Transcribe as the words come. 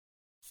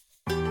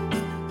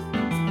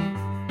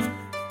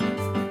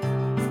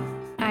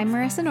I'm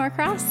Marisa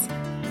Norcross.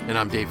 And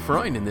I'm Dave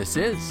Freund, and this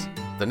is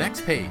The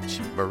Next Page.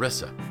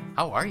 Marisa,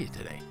 how are you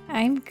today?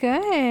 I'm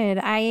good.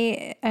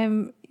 I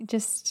am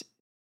just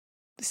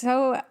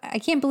I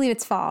can't believe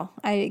it's fall.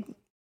 It's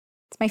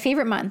my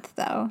favorite month,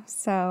 though,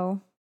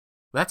 so...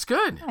 That's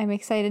good. I'm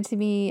excited to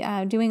be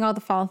doing all the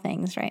fall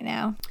things right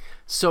now.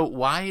 So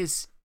why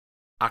is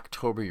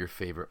October your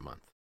favorite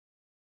month?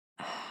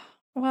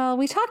 Well,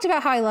 we talked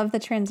about how I love the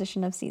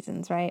transition of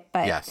seasons, right?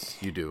 But yes,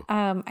 you do.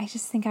 I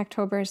just think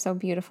October is so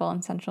beautiful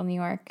in central New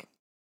York.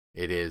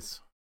 It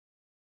is.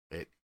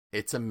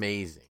 It's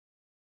amazing.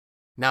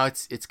 Now,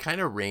 it's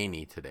kind of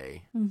rainy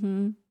today,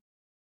 and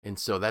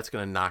so that's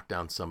going to knock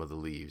down some of the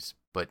leaves.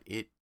 But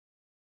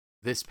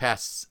this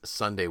past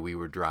Sunday, we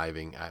were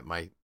driving.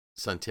 My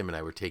son Tim and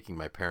I were taking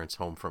my parents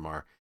home from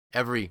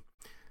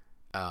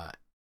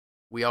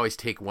we always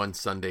take one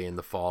Sunday in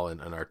the fall,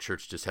 and our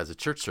church just has a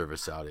church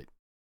service out at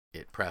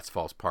Pratt's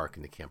Falls Park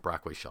in the Camp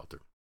Brockway shelter.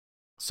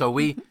 So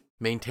we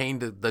maintained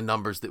the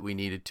numbers that we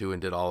needed to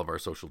and did all of our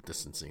social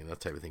distancing and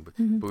that type of thing. But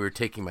we were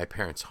taking my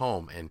parents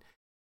home, and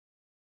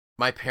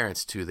my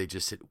parents too, they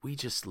just said, we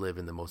just live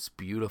in the most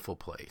beautiful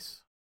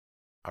place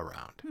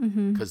around,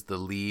 because the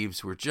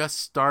leaves were just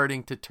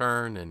starting to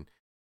turn, and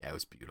yeah, it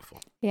was beautiful.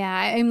 Yeah,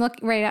 I'm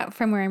looking right out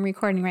from where I'm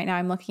recording right now.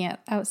 I'm looking at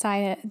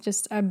outside at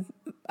just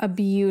a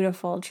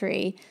beautiful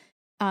tree.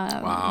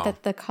 Wow.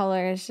 That the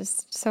color is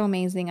just so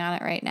amazing on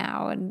it right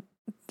now. And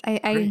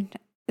I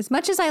as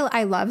much as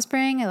I love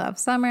spring, I love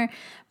summer,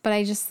 but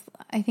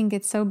I think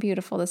it's so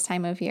beautiful this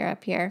time of year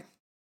up here.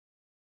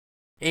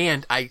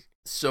 And I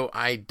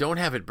don't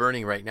have it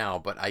burning right now,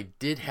 but I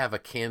did have a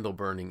candle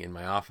burning in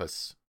my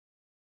office.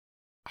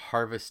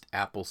 Harvest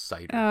apple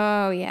cider.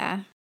 Oh,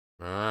 yeah.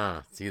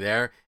 See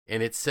there?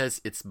 And it says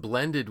it's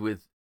blended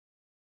with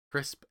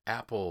crisp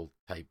apple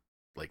type,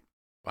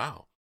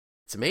 wow.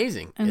 It's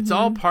amazing. It's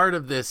all part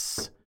of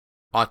this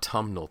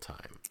autumnal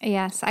time.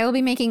 Yes, I will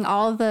be making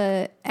all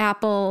the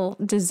apple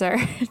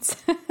desserts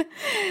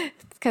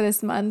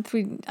this month.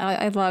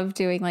 I love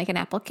doing like an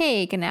apple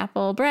cake, an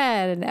apple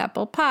bread, an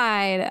apple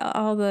pie,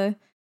 all the...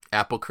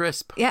 Apple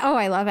crisp. Yeah. Oh,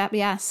 I love apple.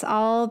 Yes.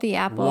 All the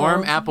apple.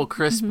 Warm apple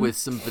crisp with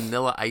some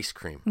vanilla ice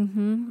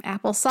cream.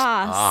 Apple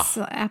sauce.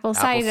 Apple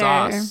cider.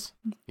 Sauce.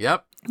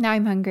 Yep. Now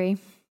I'm hungry.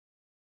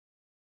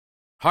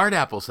 Hard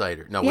apple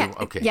cider. No, yeah,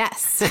 okay.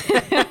 Yes.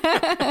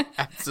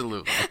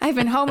 Absolutely. I've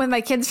been home with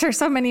my kids for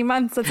so many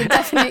months. It's a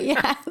definite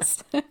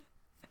yes.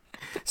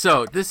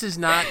 So this is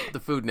not the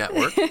Food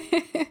Network.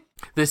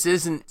 This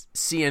isn't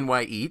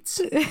CNY Eats.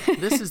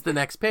 This is The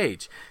Next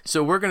Page.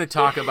 So we're going to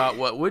talk about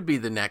what would be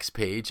the next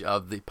page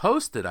of the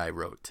post that I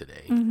wrote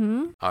today,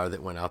 or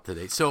that went out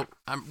today. So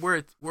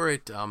we're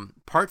at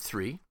part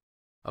 3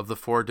 of the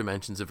 4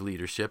 dimensions of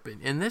leadership,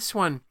 and this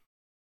one,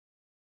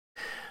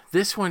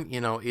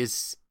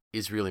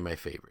 is really my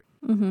favorite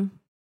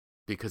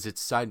because it's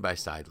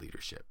side-by-side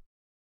leadership.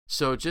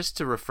 So just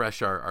to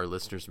refresh our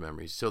listeners'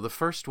 memories. So the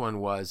first one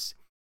was,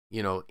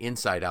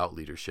 inside-out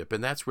leadership.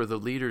 And that's where the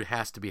leader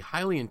has to be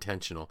highly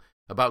intentional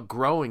about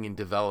growing and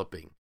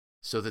developing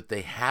so that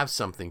they have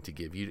something to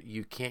give.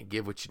 You can't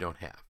give what you don't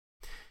have.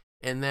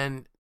 And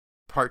then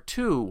part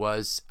 2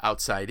 was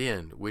outside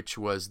in, which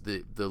was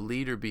the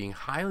leader being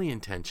highly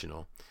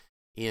intentional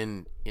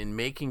in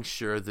making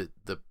sure that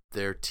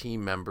their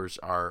team members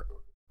are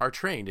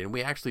trained. And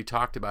we actually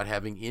talked about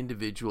having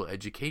individual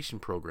education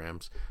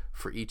programs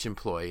for each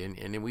employee.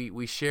 And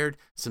we shared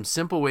some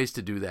simple ways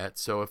to do that.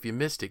 So if you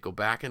missed it, go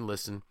back and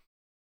listen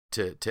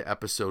to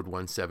episode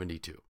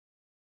 172.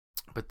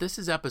 But this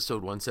is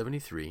episode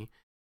 173.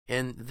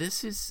 And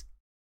this is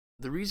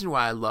the reason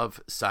why I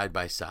love side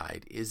by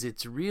side is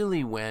it's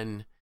really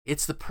when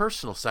it's the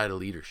personal side of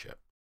leadership.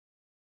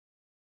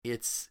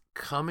 It's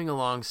coming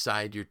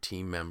alongside your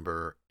team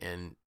member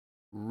and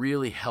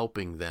really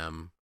helping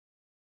them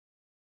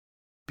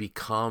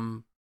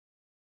become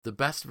the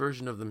best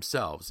version of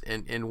themselves.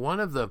 And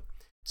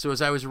so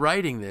as I was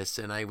writing this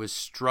and I was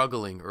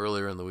struggling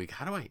earlier in the week,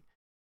 how do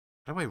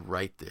I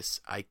write this?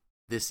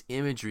 This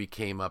imagery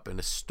came up in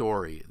a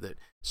story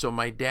so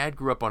my dad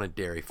grew up on a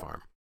dairy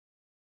farm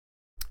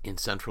in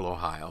central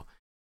Ohio.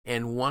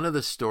 And one of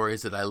the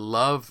stories that I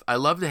love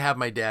to have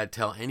my dad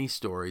tell any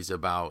stories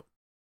about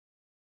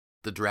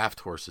the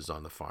draft horses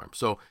on the farm.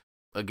 So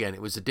again,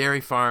 it was a dairy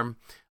farm.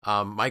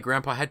 My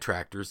grandpa had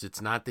tractors.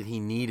 It's not that he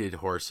needed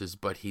horses,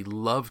 but he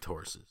loved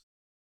horses.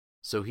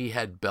 So he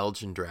had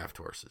Belgian draft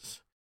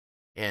horses.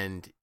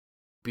 And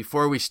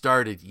before we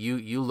started,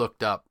 you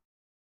looked up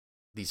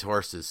these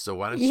horses. So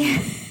why don't you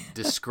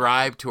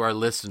describe to our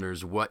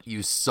listeners what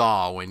you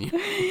saw when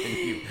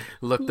you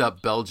looked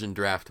up Belgian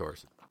draft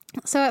horses?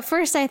 So at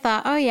first I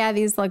thought, oh yeah,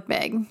 these look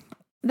big.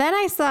 Then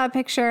I saw a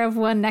picture of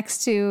one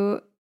next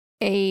to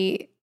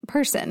a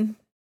person.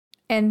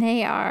 And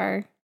they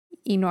are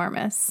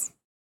enormous.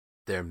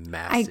 They're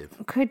massive.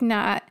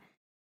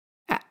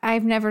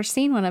 I've never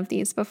seen one of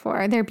these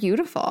before. They're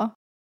beautiful.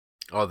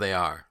 Oh, they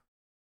are.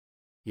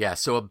 Yeah,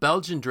 so a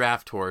Belgian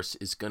draft horse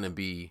is going to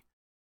be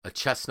a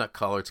chestnut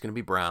color. It's going to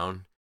be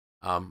brown.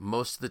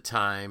 Most of the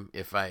time,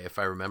 if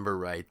I remember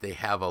right, they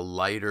have a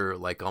lighter,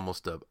 like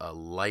almost a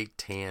light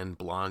tan,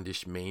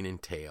 blondish mane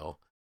and tail.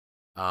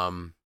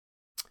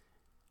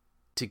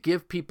 To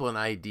give people an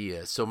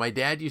idea, so my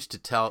dad used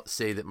to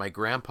say that my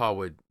grandpa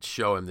would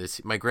show him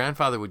this. My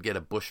grandfather would get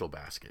a bushel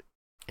basket,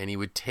 and he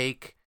would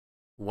take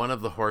one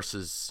of the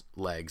horse's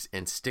legs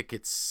and stick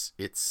its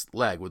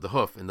leg with the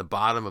hoof in the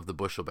bottom of the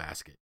bushel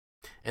basket.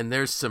 And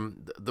there's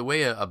the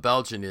way a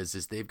Belgian is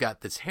they've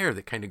got this hair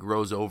that kind of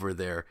grows over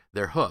their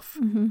hoof,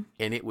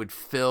 and it would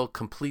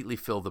completely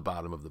fill the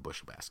bottom of the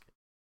bushel basket.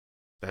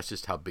 That's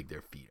just how big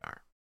their feet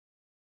are.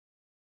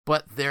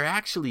 But they're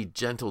actually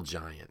gentle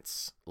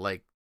giants.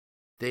 Like,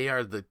 they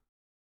are the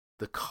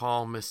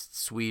calmest,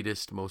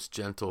 sweetest, most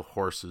gentle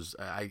horses.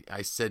 I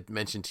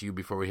mentioned to you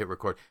before we hit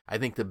record, I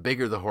think the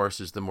bigger the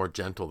horses, the more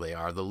gentle they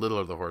are. The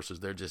littler the horses,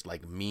 they're just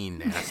like mean,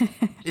 nasty.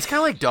 It's kind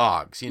of like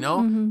dogs, you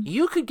know?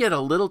 You could get a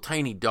little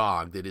tiny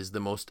dog that is the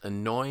most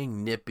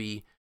annoying,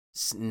 nippy,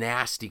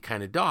 nasty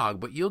kind of dog,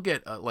 but you'll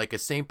get like a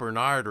St.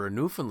 Bernard or a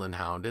Newfoundland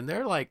hound, and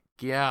they're like,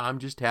 yeah, I'm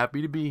just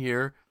happy to be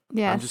here.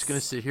 Yes. I'm just going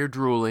to sit here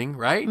drooling,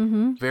 right?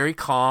 Very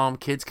calm.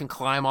 Kids can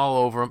climb all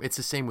over them. It's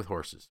the same with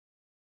horses.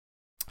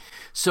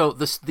 So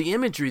the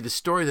imagery, the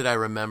story that I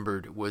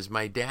remembered was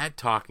my dad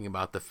talking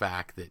about the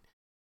fact that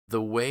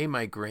the way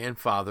my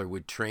grandfather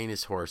would train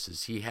his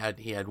horses, he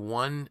had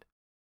one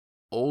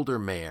older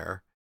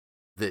mare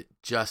that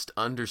just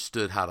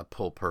understood how to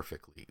pull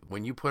perfectly.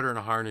 When you put her in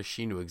a harness,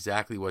 she knew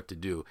exactly what to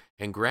do.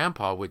 And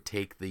Grandpa would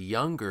take the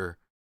younger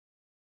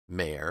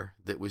mare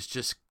that was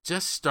just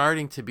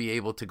starting to be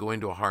able to go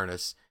into a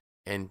harness,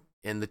 and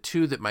the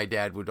two that my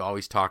dad would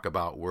always talk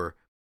about were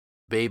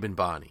Babe and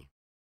Bonnie.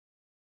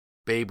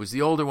 Babe was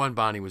the older one,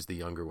 Bonnie was the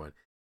younger one.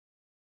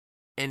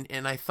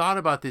 And I thought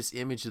about this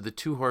image of the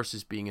two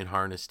horses being in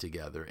harness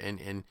together,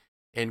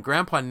 and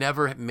Grandpa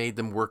never made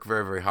them work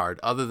very, very hard,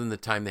 other than the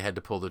time they had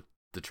to pull the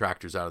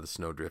tractors out of the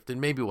snowdrift, and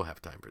maybe we'll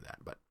have time for that.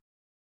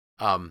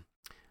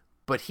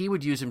 But he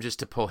would use them just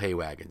to pull hay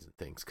wagons and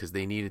things because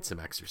they needed some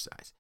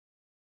exercise.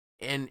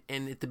 And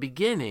at the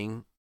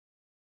beginning,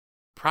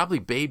 probably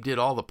Babe did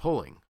all the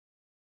pulling.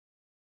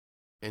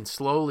 And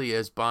slowly,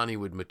 as Bonnie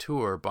would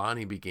mature,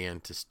 Bonnie began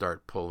to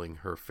start pulling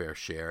her fair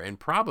share, and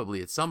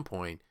probably at some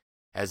point,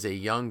 as a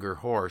younger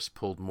horse,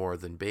 pulled more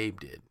than Babe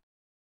did.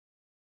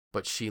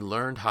 But she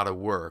learned how to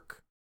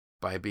work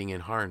by being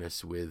in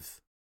harness with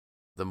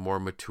the more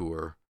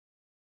mature,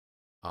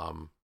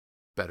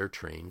 better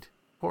trained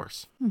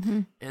horse.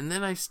 And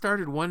then I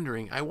started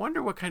wondering, I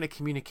wonder what kind of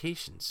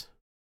communications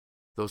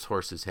those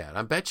horses had.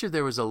 I bet you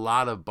there was a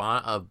lot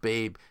of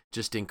Babe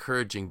just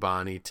encouraging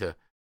Bonnie to,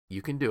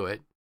 you can do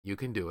it. You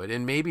can do it.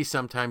 And maybe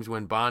sometimes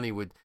when Bonnie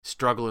would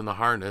struggle in the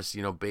harness,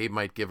 Babe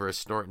might give her a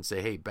snort and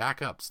say, hey,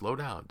 back up, slow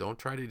down. Don't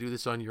try to do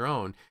this on your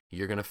own.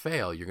 You're going to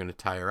fail. You're going to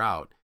tire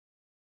out.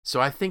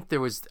 So I think there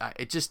was,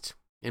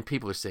 and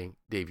people are saying,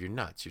 Dave, you're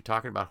nuts. You're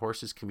talking about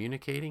horses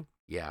communicating?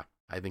 Yeah,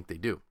 I think they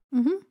do.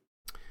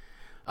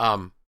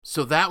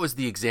 So that was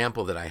the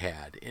example that I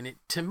had. And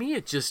to me,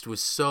 it just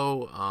was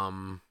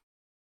so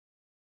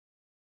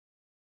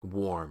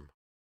warm.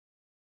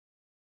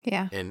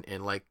 Yeah.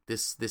 And like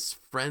this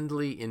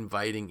friendly,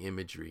 inviting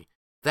imagery.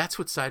 That's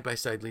what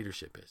side-by-side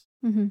leadership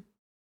is.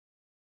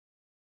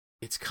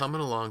 It's coming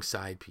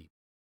alongside people.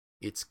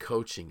 It's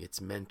coaching.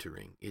 It's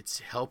mentoring. It's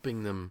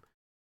helping them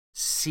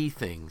see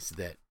things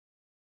that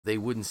they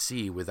wouldn't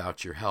see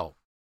without your help.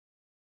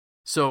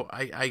 So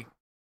I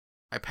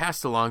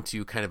passed along to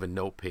you kind of a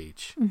note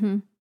page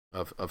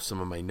of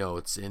some of my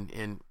notes.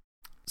 And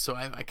so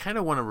I kind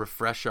of want to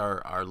refresh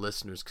our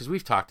listeners, because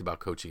we've talked about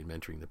coaching and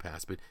mentoring in the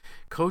past, but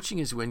coaching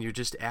is when you're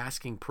just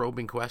asking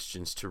probing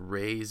questions to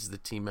raise the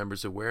team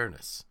members'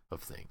 awareness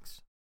of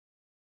things.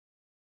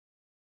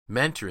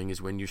 Mentoring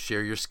is when you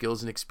share your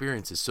skills and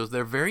experiences. So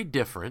they're very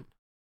different,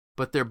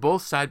 but they're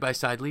both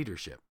side-by-side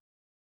leadership.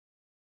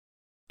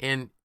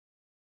 And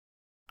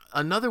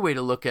another way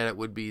to look at it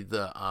would be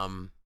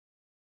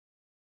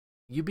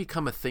you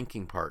become a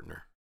thinking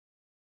partner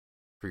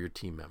for your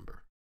team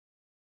member.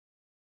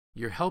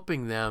 You're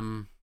helping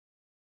them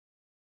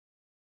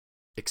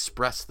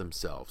express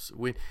themselves.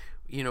 We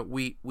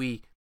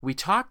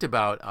talked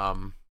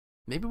about,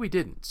 maybe we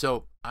didn't.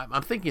 So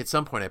I'm thinking at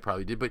some point I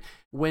probably did. But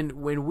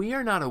when we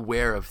are not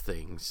aware of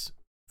things,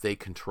 they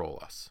control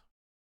us.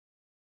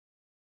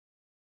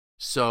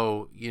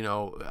 So,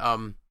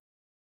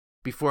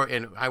 before,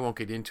 and I won't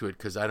get into it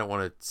because I don't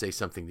want to say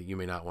something that you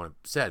may not want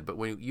to said, but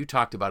when you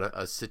talked about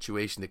a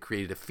situation that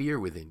created a fear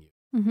within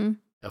you,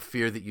 a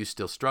fear that you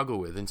still struggle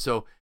with. And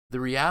so the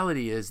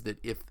reality is that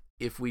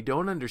if we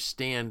don't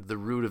understand the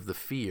root of the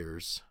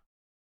fears,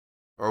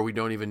 or we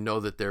don't even know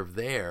that they're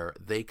there,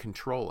 they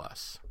control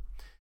us.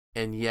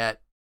 And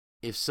yet,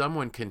 if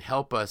someone can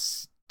help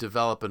us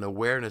develop an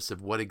awareness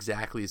of what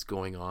exactly is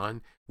going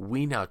on,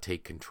 we now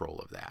take control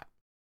of that,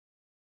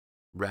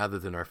 rather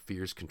than our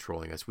fears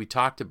controlling us. We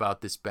talked about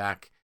this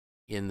back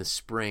in the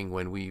spring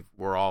when we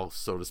were all,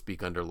 so to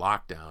speak, under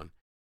lockdown,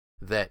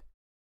 that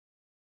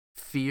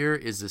fear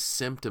is a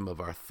symptom of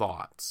our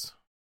thoughts.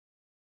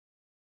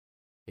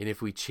 And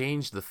if we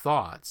change the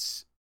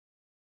thoughts,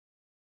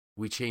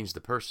 we change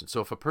the person.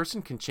 So if a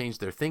person can change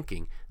their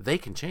thinking, they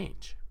can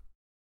change.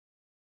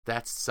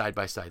 That's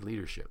side-by-side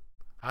leadership.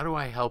 How do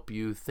I help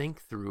you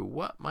think through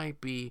what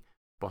might be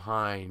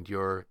behind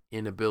your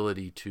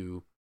inability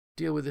to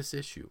deal with this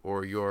issue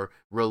or your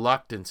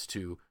reluctance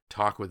to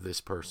talk with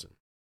this person?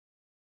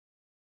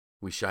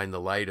 We shine the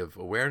light of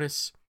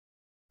awareness,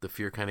 the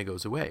fear kind of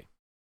goes away.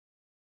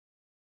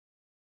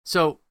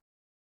 So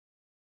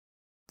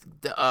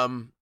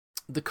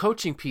the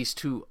coaching piece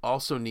too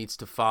also needs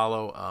to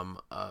follow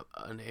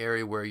an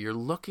area where you're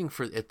looking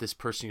at this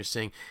person. You're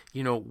saying,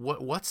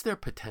 what's their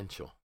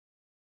potential?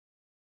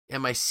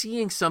 Am I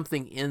seeing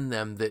something in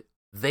them that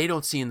they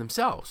don't see in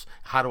themselves?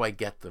 How do I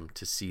get them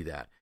to see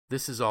that?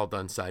 This is all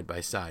done side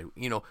by side.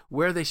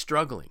 Where are they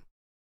struggling?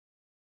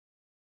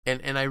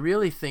 And I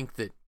really think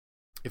that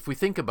if we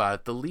think about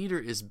it, the leader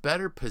is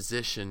better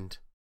positioned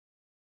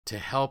to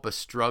help a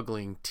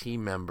struggling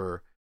team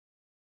member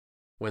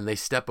when they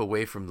step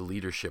away from the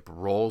leadership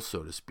role,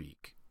 so to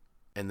speak,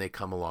 and they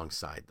come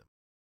alongside them.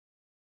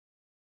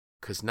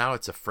 Because now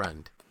it's a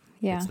friend.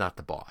 Yeah. It's not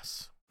the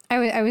boss.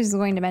 I was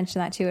going to mention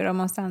that too. It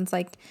almost sounds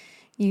like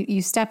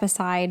you step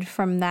aside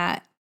from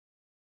that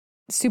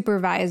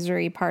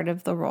supervisory part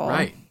of the role.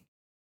 Right.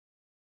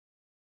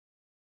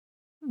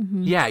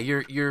 Mm-hmm. Yeah,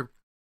 you're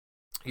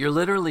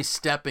literally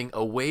stepping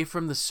away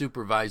from the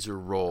supervisor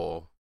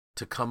role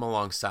to come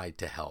alongside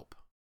to help.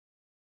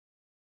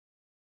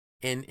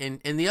 And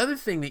the other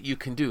thing that you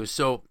can do,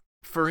 so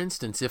for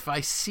instance, if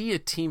I see a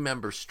team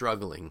member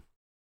struggling,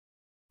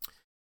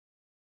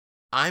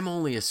 I'm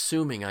only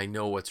assuming I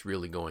know what's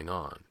really going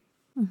on.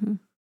 Mm-hmm.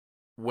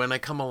 When I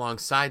come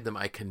alongside them,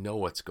 I can know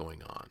what's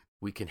going on.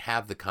 We can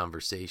have the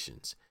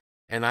conversations,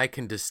 and I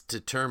can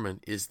determine,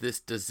 does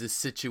this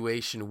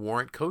situation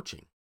warrant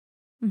coaching?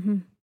 Mm-hmm.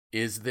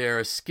 Is there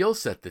a skill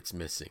set that's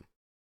missing?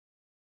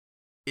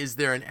 Is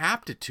there an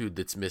aptitude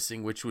that's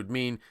missing, which would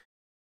mean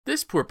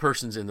this poor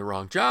person's in the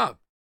wrong job,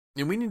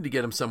 and we need to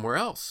get them somewhere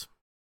else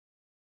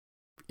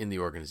in the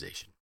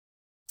organization?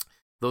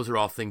 Those are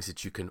all things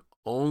that you can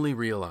only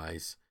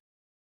realize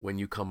when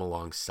you come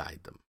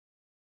alongside them.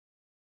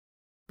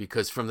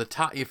 Because from the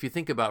top, if you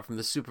think about from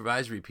the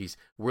supervisory piece,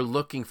 we're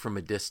looking from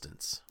a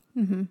distance.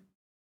 Mm-hmm.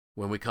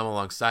 When we come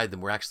alongside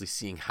them, we're actually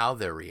seeing how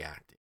they're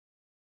reacting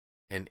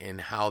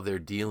and how they're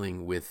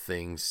dealing with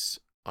things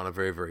on a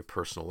very, very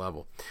personal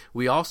level.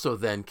 We also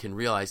then can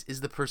realize,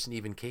 is the person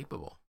even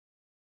capable?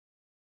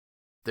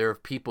 There are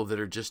people that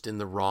are just in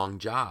the wrong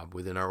job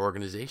within our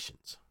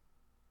organizations.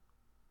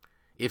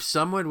 If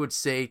someone would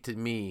say to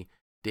me,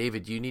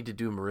 David, you need to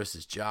do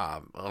Marissa's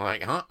job, I'm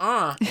like,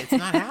 it's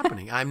not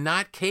happening. I'm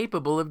not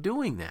capable of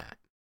doing that.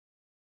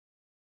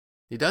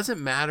 It doesn't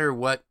matter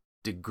what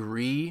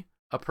degree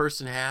a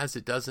person has.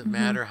 It doesn't mm-hmm.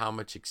 matter how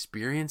much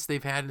experience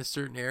they've had in a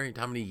certain area,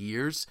 how many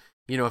years.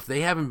 If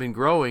they haven't been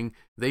growing,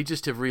 they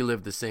just have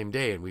relived the same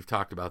day. And we've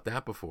talked about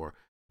that before.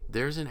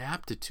 There's an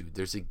aptitude.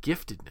 There's a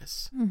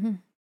giftedness mm-hmm.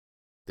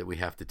 that we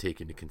have to take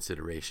into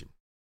consideration.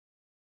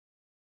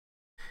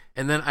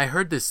 And then I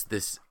heard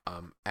this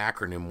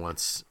acronym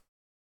once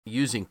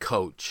using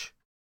coach,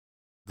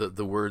 the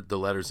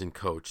letters in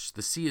coach.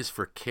 The C is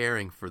for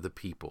caring for the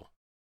people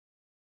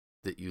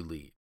that you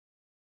lead.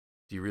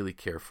 Do you really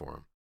care for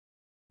them?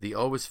 The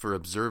O is for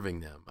observing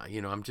them.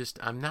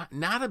 I'm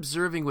not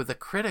observing with a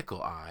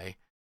critical eye,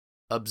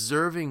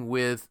 observing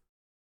with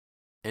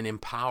an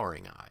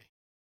empowering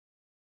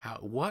eye.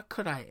 What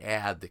could I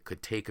add that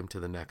could take them to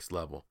the next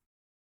level?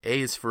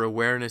 A is for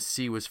awareness,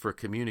 C was for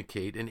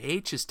communicate, and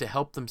H is to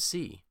help them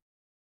see.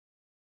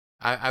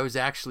 I was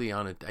actually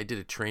I did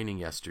a training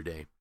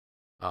yesterday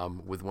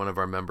with one of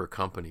our member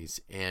companies,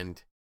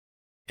 and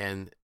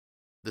the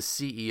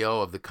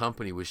CEO of the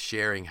company was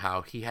sharing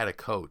how he had a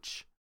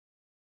coach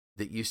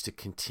that used to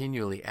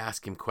continually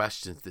ask him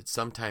questions that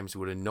sometimes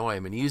would annoy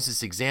him. And he used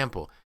this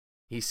example.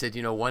 He said,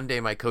 one day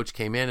my coach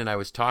came in and I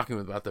was talking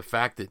about the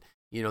fact that,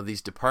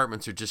 these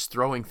departments are just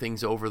throwing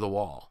things over the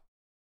wall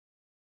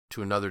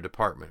to another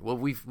department. Well,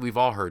 we've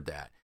all heard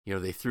that.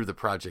 They threw the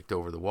project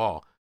over the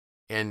wall.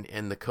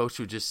 And the coach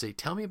would just say,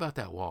 tell me about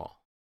that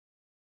wall.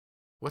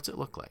 What's it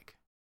look like?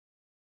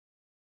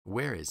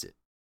 Where is it?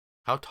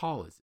 How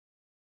tall is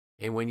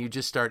it? And when you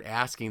just start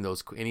asking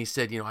those, and he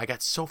said, I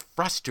got so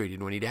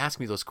frustrated when he'd ask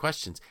me those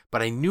questions,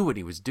 but I knew what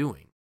he was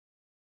doing.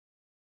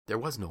 There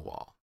was no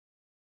wall.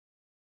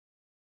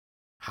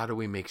 How do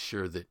we make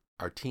sure that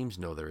our teams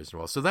know there is no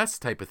wall? So that's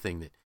the type of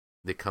thing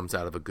that comes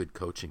out of a good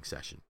coaching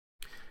session.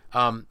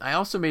 I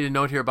also made a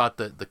note here about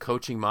the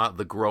coaching model,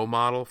 the GROW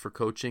model for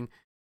coaching.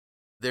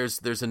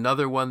 There's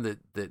another one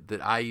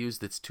that I use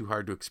that's too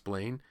hard to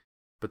explain,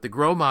 but the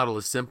GROW model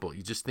is simple.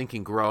 You just think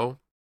in GROW,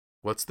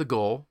 what's the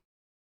goal?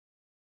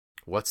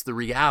 What's the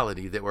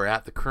reality that we're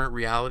at, the current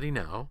reality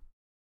now?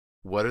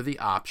 What are the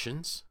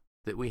options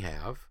that we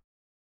have?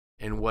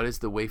 And what is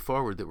the way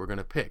forward that we're going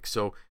to pick?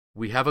 So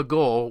we have a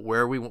goal.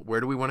 Where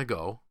do we want to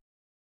go?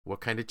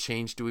 What kind of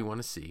change do we want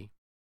to see?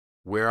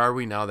 Where are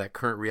we now? That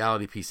current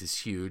reality piece is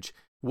huge.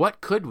 What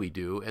could we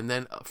do? And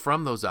then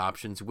from those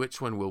options,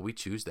 which one will we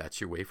choose? That's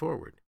your way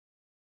forward.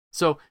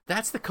 So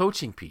that's the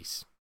coaching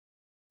piece.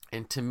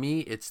 And to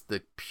me, it's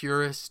the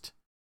purest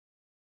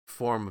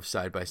form of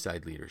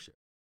side-by-side leadership.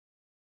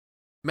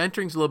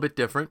 Mentoring's a little bit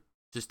different,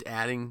 just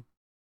adding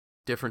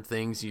different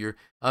things.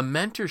 A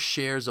mentor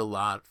shares a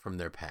lot from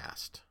their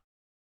past.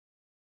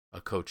 A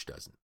coach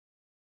doesn't.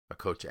 A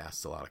coach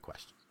asks a lot of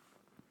questions.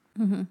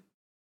 Mm-hmm.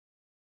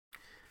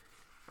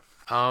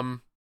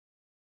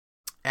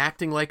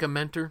 Acting like a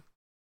mentor.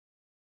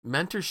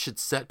 Mentors should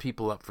set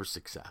people up for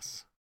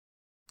success.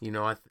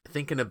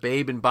 Thinking of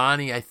Babe and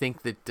Bonnie, I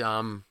think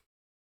that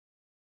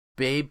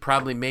Babe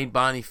probably made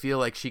Bonnie feel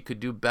like she could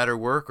do better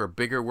work or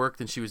bigger work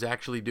than she was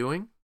actually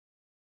doing.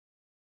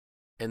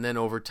 And then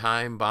over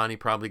time, Bonnie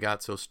probably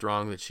got so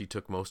strong that she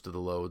took most of the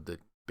load that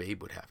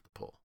Babe would have to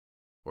pull,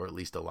 or at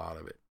least a lot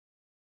of it.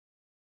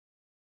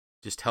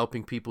 Just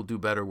helping people do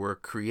better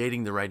work,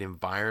 creating the right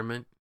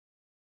environment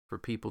for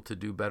people to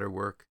do better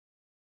work.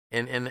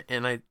 And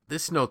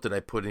this note that I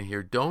put in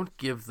here, don't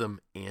give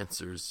them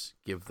answers,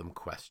 give them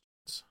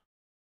questions.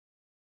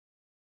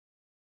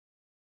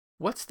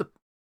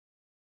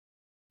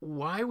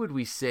 Why would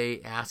we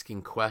say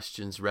asking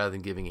questions rather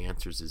than giving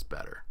answers is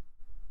better?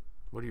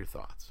 What are your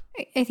thoughts?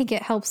 I think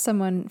it helps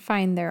someone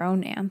find their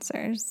own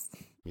answers.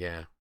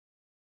 Yeah,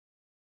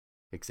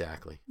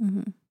 exactly.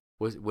 Mm-hmm.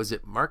 Was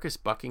it Marcus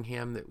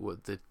Buckingham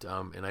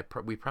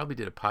we probably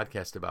did a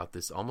podcast about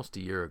this almost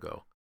a year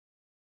ago,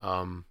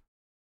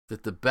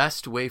 that the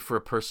best way for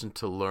a person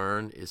to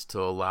learn is to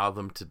allow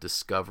them to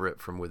discover it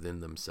from within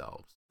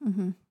themselves.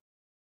 Mm-hmm.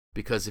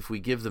 Because if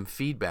we give them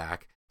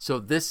feedback, so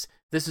this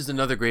is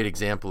another great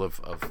example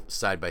of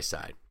side by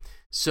side.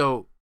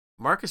 So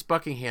Marcus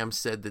Buckingham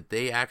said that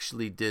they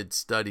actually did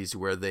studies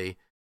where they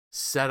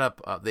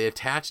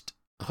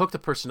hooked a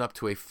person up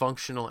to a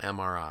functional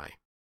MRI,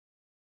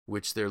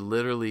 which they're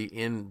literally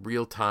in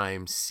real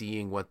time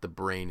seeing what the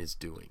brain is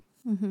doing.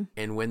 Mm-hmm.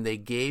 And when they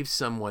gave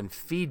someone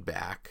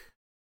feedback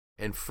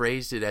and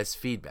phrased it as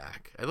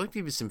feedback, I'd like to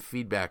give you some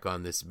feedback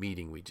on this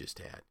meeting we just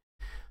had.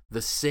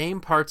 The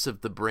same parts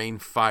of the brain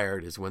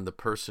fired as when the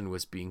person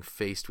was being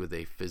faced with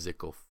a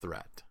physical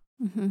threat.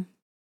 Mm-hmm.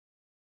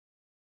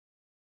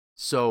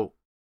 So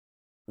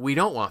we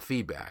don't want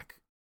feedback.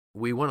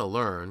 We want to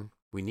learn.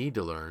 We need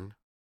to learn.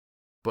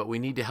 But we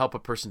need to help a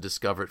person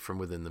discover it from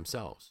within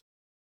themselves.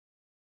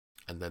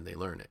 And then they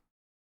learn it.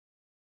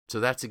 So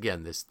that's,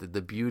 again,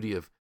 the beauty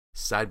of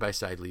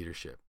side-by-side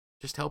leadership.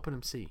 Just helping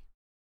them see.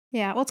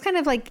 Yeah, well, it's kind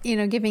of like,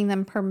 giving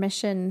them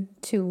permission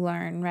to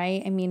learn,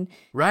 right? I mean,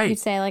 right. You'd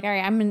say like, all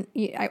right,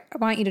 I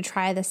want you to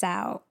try this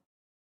out.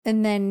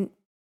 And then,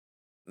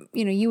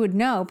 you would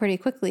know pretty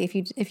quickly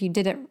if you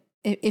did it,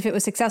 if it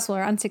was successful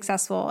or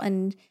unsuccessful,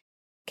 and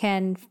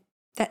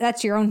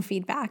that's your own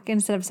feedback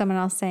instead of someone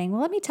else saying,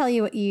 well, let me tell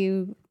you what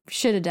you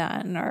should have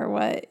done or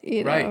what,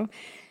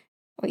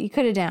 what you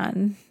could have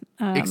done.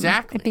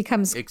 Exactly. It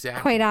becomes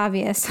quite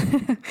obvious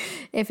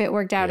if it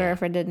worked out or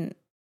if it didn't.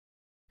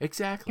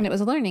 Exactly. And it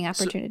was a learning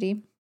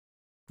opportunity.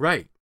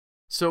 Right.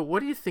 So what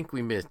do you think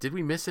we missed? Did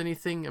we miss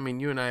anything? I mean,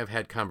 you and I have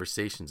had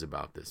conversations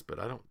about this, but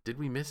did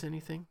we miss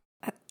anything?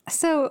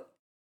 So,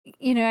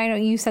 I know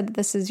you said that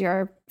this is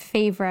your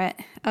favorite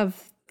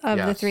of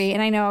the three.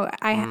 And I know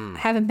I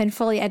haven't been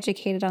fully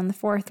educated on the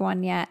fourth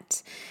one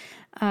yet.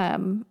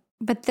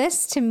 But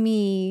this to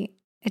me,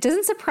 it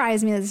doesn't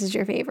surprise me that this is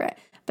your favorite,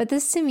 but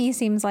this to me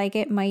seems like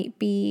it might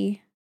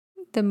be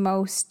the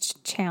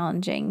most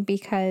challenging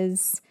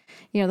because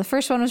the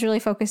first one was really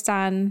focused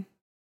on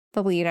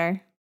the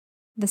leader.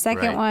 The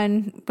second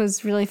one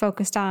was really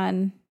focused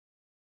on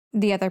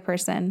the other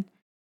person.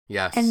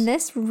 Yes. And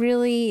this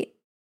really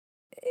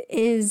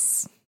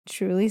is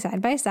truly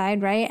side by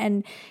side, right?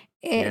 And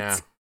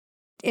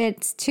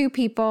it's two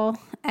people,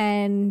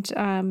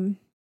 and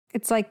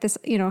it's like this,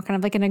 kind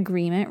of like an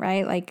agreement,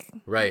 right? Like,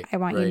 I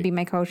want you to be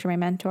my coach or my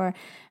mentor.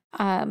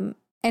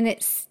 And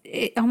it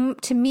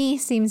to me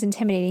seems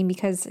intimidating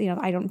because,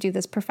 I don't do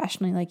this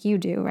professionally like you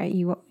do, right?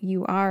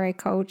 You are a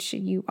coach,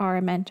 you are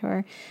a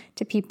mentor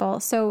to people.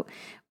 So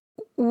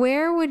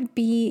where would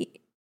be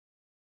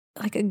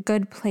like a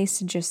good place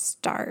to just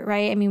start,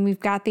 right? I mean, we've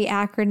got the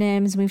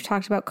acronyms, we've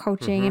talked about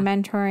coaching and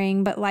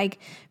mentoring, but like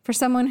for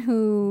someone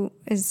who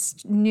is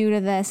new to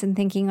this and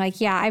thinking like,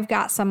 yeah, I've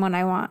got someone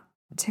I want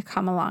to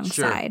come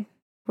alongside,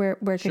 where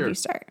could you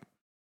start?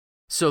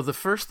 So the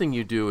first thing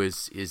you do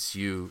is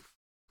you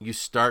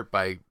start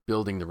by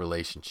building the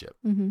relationship.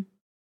 Mm-hmm.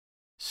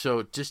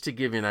 So just to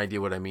give you an idea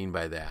what I mean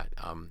by that,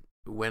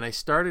 when I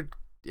started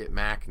at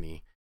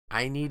MACNY,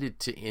 I needed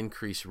to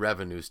increase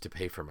revenues to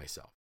pay for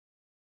myself.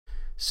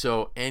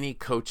 So any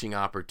coaching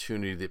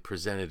opportunity that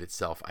presented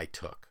itself, I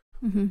took.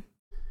 Mm-hmm.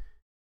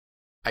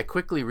 I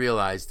quickly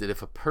realized that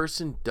if a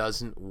person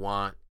doesn't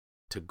want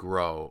to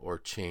grow or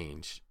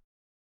change,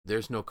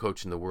 there's no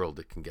coach in the world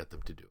that can get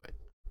them to do it.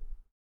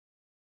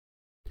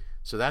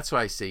 So that's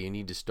why I say you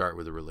need to start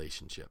with a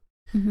relationship.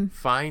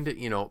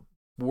 Mm-hmm.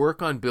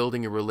 Work on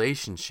building a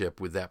relationship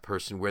with that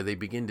person where they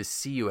begin to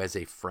see you as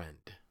a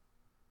friend,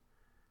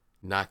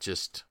 not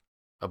just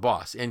a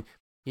boss. And,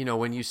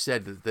 when you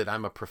said that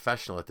I'm a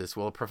professional at this,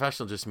 well, a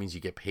professional just means you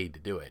get paid to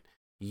do it.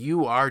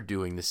 you are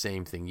doing the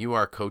same thing. You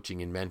are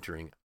coaching and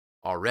mentoring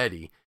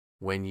already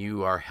when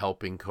you are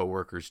helping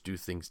coworkers do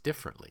things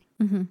differently,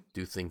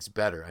 do things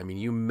better. I mean,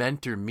 you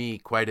mentor me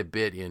quite a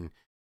bit in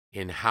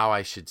how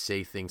I should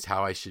say things,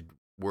 how I should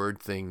word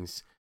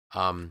things.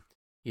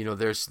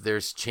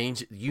 There's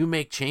change. You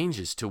make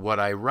changes to what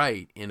I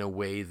write in a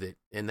way that,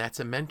 and that's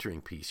a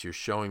mentoring piece. You're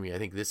showing me, I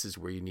think this is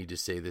where you need to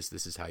say this.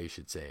 This is how you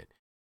should say it.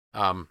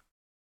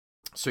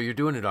 So you're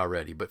doing it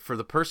already, but for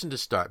the person to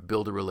start,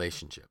 build a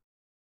relationship,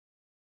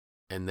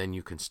 and then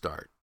you can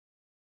start.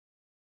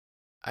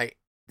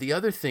 The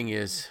other thing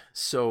is,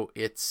 so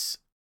it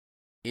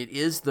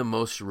is the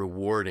most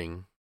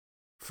rewarding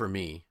for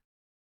me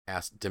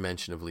as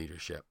dimension of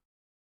leadership.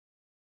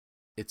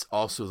 It's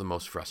also the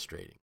most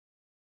frustrating.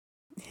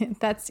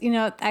 That's,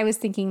 I was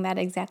thinking that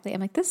exactly.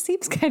 I'm like, this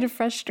seems kind of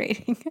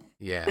frustrating.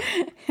 Yeah.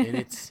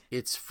 And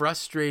it's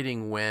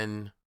frustrating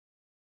when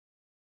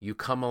you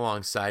come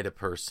alongside a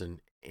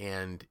person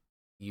and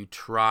you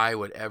try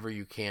whatever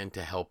you can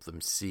to help them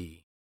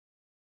see.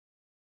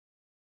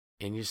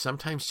 And you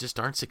sometimes just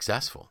aren't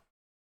successful.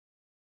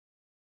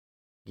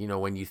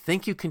 When you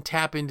think you can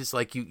tap into, it's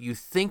like you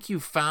think you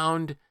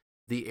found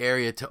the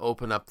area to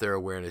open up their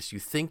awareness. You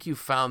think you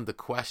found the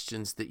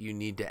questions that you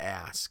need to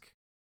ask.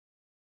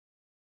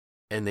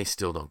 And they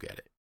still don't get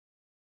it.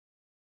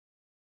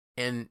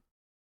 And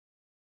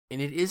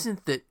it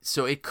isn't that,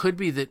 so it could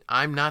be that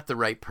I'm not the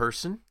right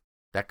person.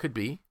 That could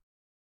be.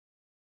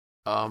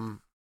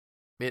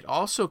 It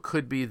also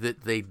could be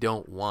that they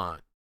don't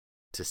want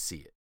to see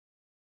it.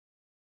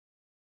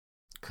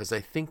 Because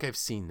I think I've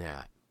seen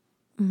that.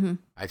 Mm-hmm.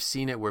 I've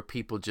seen it where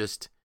people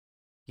just,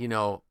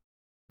 they're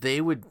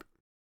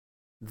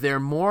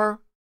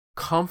more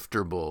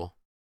comfortable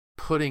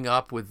putting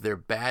up with their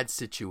bad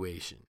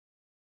situation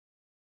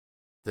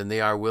than they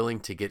are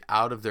willing to get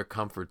out of their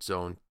comfort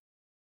zone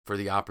for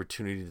the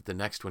opportunity that the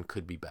next one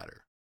could be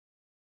better.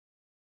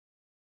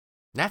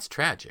 That's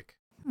tragic.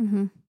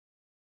 Mm-hmm.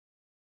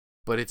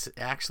 But it's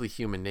actually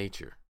human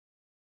nature.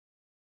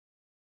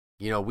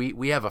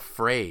 We have a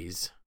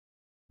phrase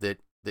that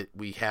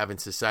we have in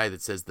society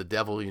that says the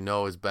devil you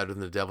know is better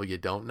than the devil you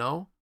don't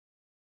know.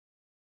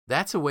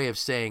 That's a way of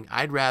saying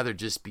I'd rather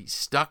just be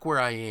stuck where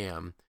I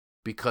am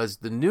because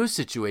the new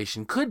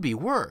situation could be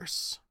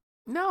worse.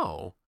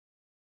 No.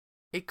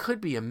 It could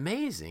be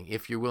amazing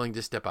if you're willing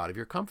to step out of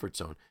your comfort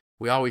zone.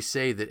 We always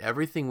say that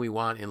everything we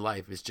want in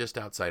life is just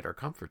outside our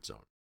comfort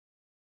zone.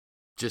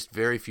 Just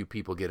very few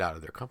people get out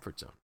of their comfort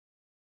zone.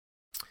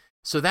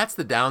 So that's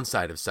the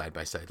downside of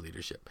side-by-side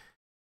leadership.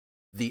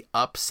 The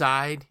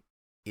upside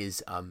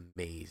is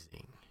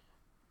amazing.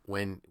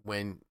 When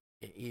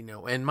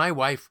and my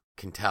wife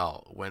can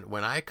tell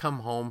when I come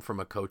home from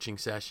a coaching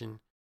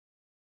session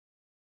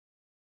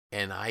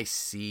and I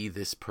see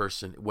this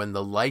person, when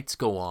the lights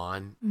go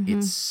on,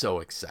 it's so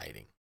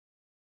exciting.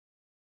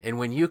 And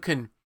when you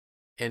can,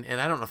 and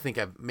I don't think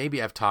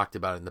I've talked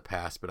about it in the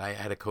past, but I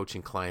had a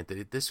coaching client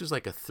that this was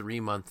like a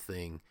 3-month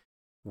thing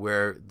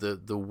where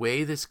the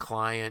way this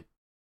client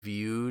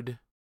viewed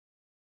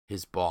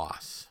his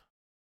boss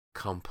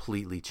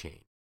completely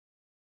changed.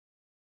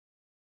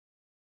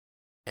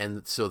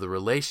 And so the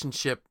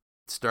relationship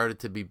started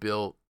to be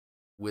built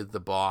with the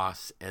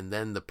boss, and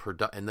then the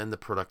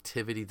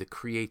productivity, the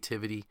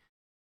creativity,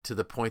 to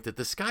the point that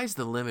the sky's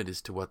the limit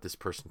as to what this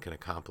person can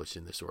accomplish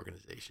in this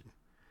organization.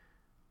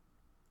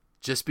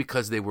 Just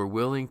because they were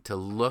willing to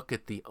look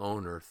at the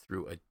owner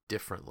through a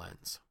different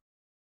lens.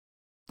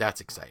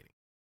 That's exciting.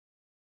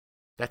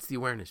 That's the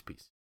awareness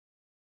piece.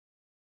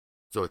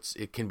 So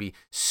it can be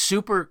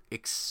super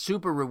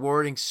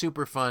rewarding,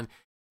 super fun.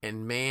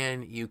 And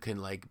man, you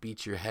can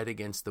beat your head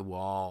against the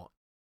wall,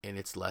 and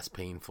it's less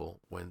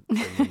painful when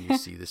you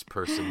see this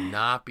person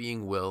not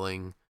being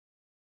willing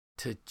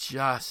to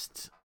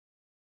just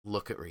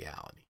look at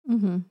reality.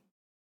 Mm-hmm.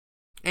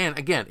 And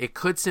again, it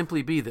could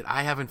simply be that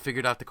I haven't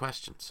figured out the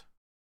questions.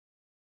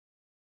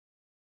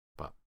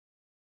 But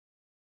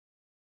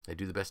I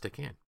do the best I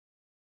can.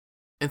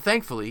 And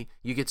thankfully,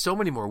 you get so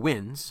many more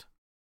wins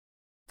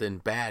than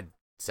bad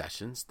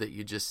sessions that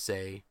you just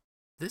say,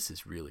 this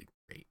is really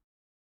great.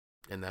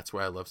 And that's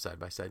why I love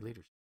side-by-side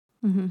leaders.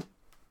 Mm-hmm.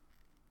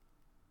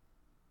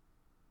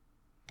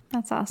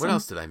 That's awesome. What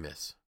else did I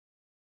miss?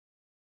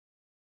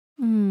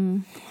 I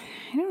don't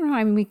know.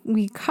 I mean,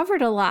 we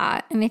covered a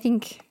lot, and I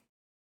think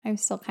I'm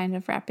still kind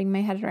of wrapping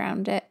my head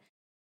around it,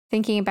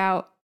 thinking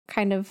about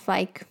kind of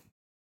like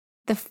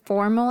the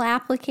formal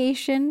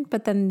application,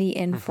 but then the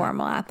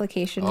informal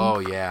application. Oh,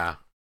 yeah.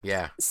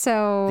 Yeah.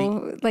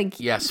 So,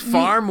 yes,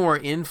 far more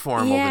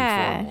informal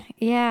than formal.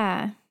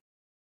 Yeah.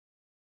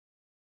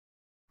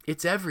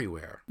 It's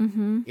everywhere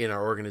in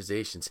our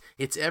organizations.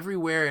 It's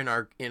everywhere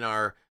in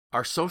our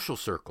social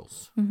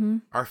circles,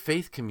 our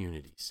faith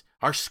communities,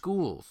 our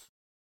schools.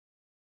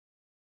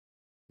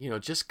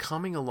 Just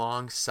coming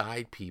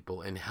alongside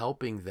people and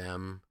helping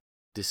them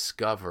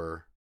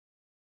discover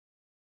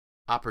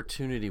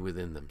opportunity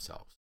within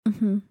themselves.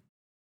 Mm-hmm.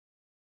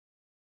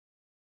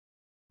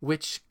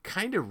 Which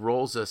kind of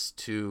rolls us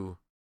to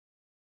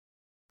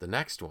the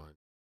next one,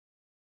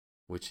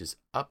 which is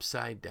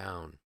upside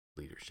down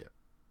leadership.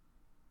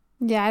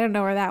 Yeah, I don't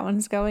know where that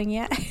one's going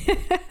yet.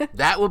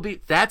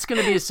 That's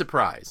going to be a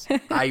surprise.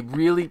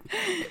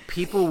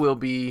 People will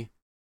be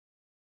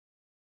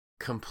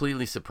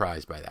completely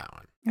surprised by that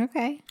one.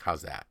 Okay.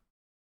 How's that?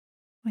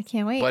 I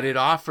can't wait. But it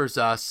offers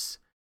us,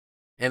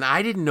 and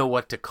I didn't know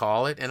what to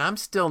call it, and I'm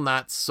still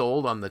not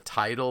sold on the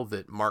title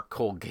that Mark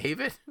Cole gave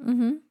it.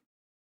 Mm-hmm.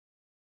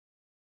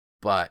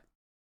 But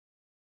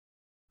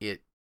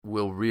it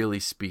will really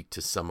speak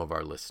to some of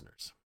our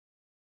listeners.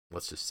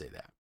 Let's just say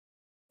that.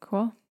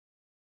 Cool.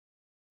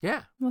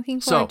 Yeah.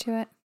 Looking forward to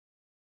it.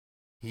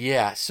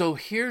 Yeah. So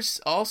here's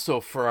also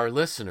for our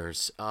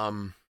listeners,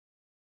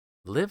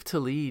 Live to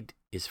Lead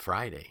is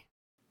Friday.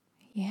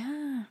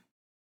 Yeah.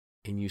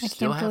 And you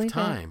still have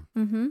time.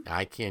 Mm-hmm.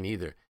 I can't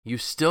either. You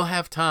still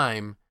have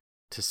time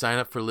to sign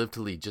up for Live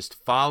to Lead. Just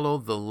follow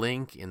the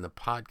link in the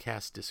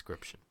podcast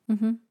description.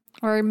 Mm-hmm.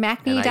 Or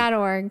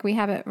MACNY.org. We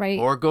have it right.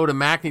 Or go to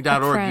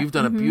MACNY.org. You've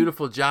done a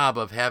beautiful job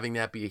of having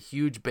that be a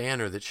huge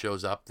banner that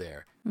shows up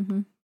there.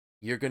 Mm-hmm.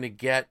 You're going to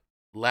get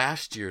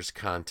last year's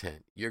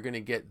content. You're going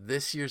to get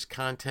this year's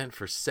content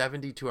for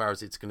 72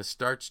 hours. It's going to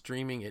start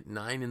streaming at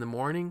 9 in the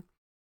morning.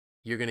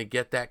 You're going to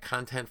get that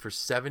content for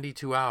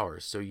 72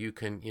 hours. So you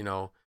can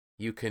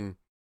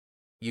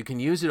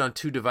use it on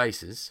 2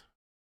 devices,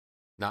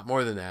 not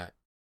more than that,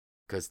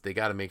 because they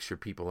got to make sure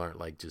people aren't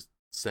like just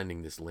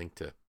sending this link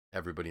to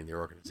everybody in their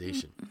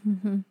organization.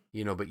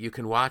 Mm-hmm. But you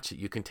can watch it.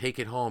 You can take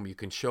it home. You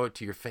can show it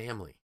to your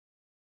family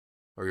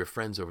or your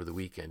friends over the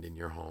weekend in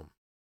your home.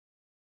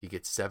 You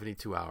get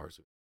 72 hours.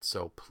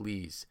 So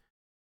please,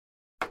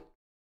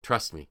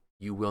 trust me,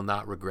 you will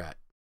not regret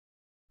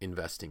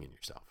investing in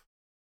yourself.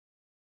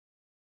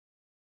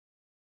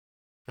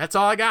 That's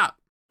all I got.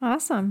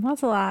 Awesome.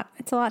 That's a lot.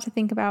 It's a lot to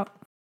think about.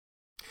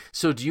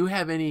 So do you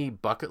have any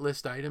bucket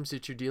list items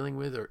that you're dealing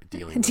with?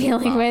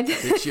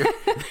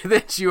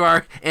 That you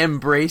are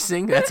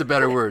embracing? That's a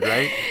better word,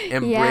 right?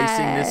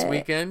 Embracing this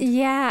weekend?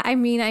 Yeah. I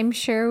mean, I'm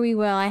sure we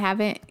will. I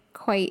haven't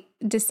quite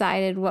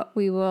decided what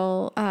we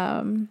will.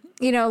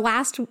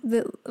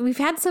 We've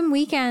had some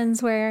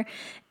weekends where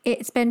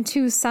it's been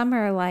too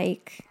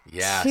summer-like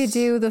to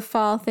do the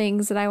fall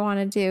things that I want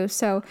to do.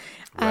 So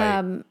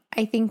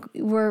I think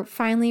we're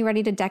finally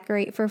ready to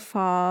decorate for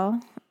fall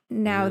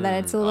now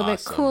that it's a little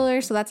bit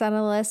cooler. So that's on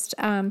the list.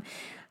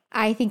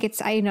 I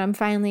think I'm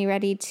finally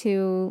ready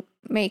to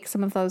make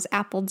some of those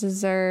apple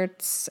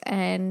desserts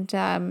and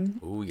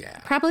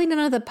probably none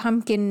of the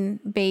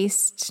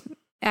pumpkin-based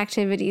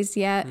activities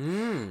yet.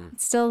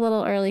 It's still a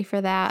little early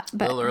for that.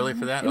 But, a little early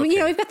for that?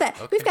 Okay. We've got that.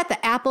 Okay. We've got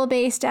the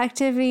apple-based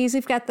activities.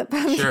 We've got the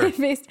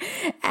pumpkin-based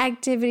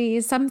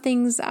activities. Some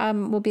things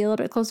will be a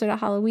little bit closer to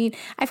Halloween.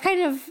 I've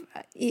kind of,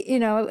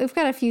 we've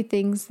got a few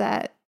things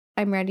that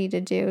I'm ready to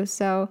do.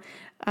 So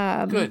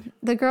good.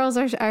 The girls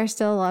are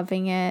still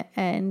loving it,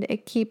 and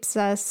it keeps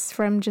us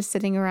from just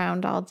sitting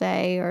around all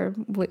day or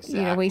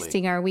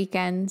wasting our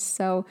weekends.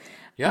 So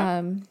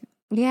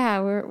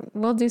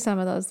we'll do some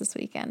of those this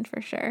weekend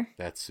for sure.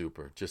 That's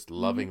super. Just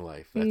loving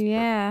life. That's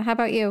perfect. How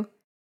about you?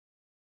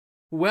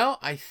 Well,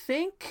 I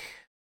think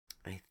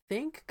a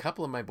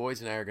couple of my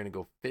boys and I are going to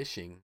go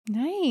fishing.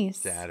 Nice.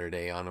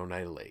 Saturday on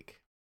Oneida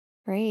Lake.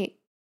 Great.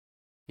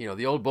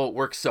 The old boat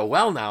works so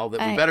well now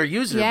that we better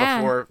use it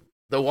before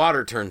the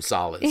water turns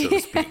solid, so to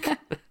speak.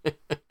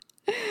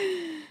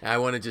 I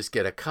want to just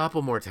get a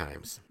couple more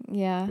times.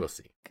 Yeah. We'll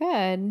see.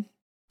 Good.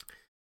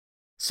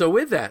 So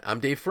with that,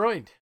 I'm Dave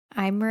Freund.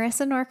 I'm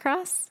Marissa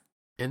Norcross.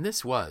 And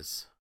this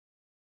was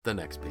The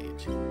Next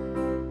Page.